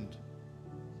happened,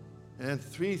 and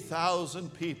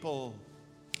 3,000 people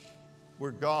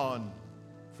were gone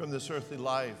from this earthly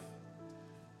life.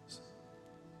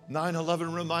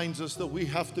 9/11 reminds us that we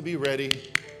have to be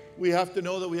ready. We have to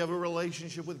know that we have a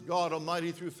relationship with God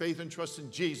Almighty through faith and trust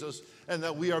in Jesus, and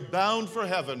that we are bound for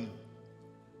heaven.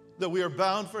 that we are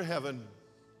bound for heaven.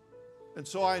 And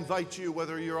so I invite you,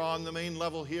 whether you're on the main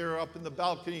level here, up in the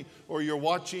balcony, or you're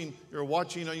watching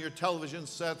on your television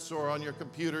sets, or on your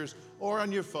computers, or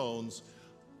on your phones,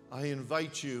 I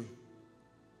invite you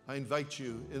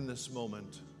in this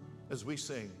moment as we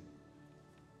sing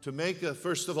to make,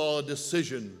 first of all, a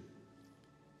decision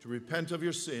to repent of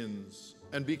your sins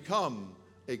and become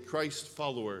a Christ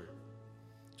follower,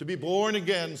 to be born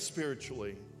again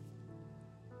spiritually.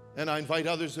 And I invite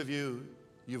others of you,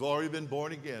 you've already been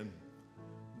born again,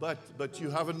 but you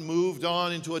haven't moved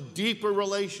on into a deeper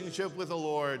relationship with the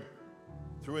Lord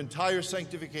through entire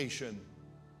sanctification.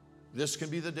 This can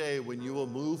be the day when you will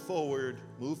move forward.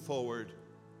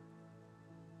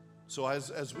 So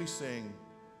as we sing,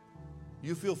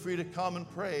 you feel free to come and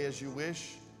pray as you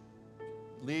wish.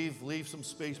 Leave some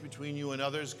space between you and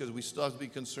others, because we still have to be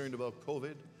concerned about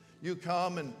COVID. You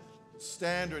come and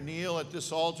stand or kneel at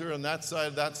this altar on that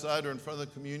side, or in front of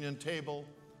the communion table,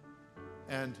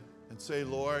 and say,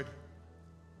 Lord,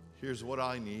 here's what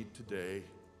I need today.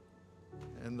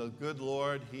 And the good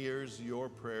Lord hears your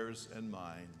prayers and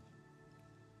mine.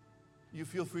 You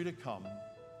feel free to come.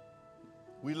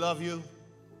 We love you,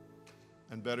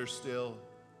 and better still,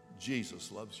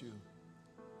 Jesus loves you.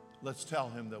 Let's tell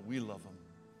him that we love him.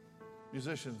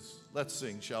 Musicians, let's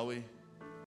sing, shall we?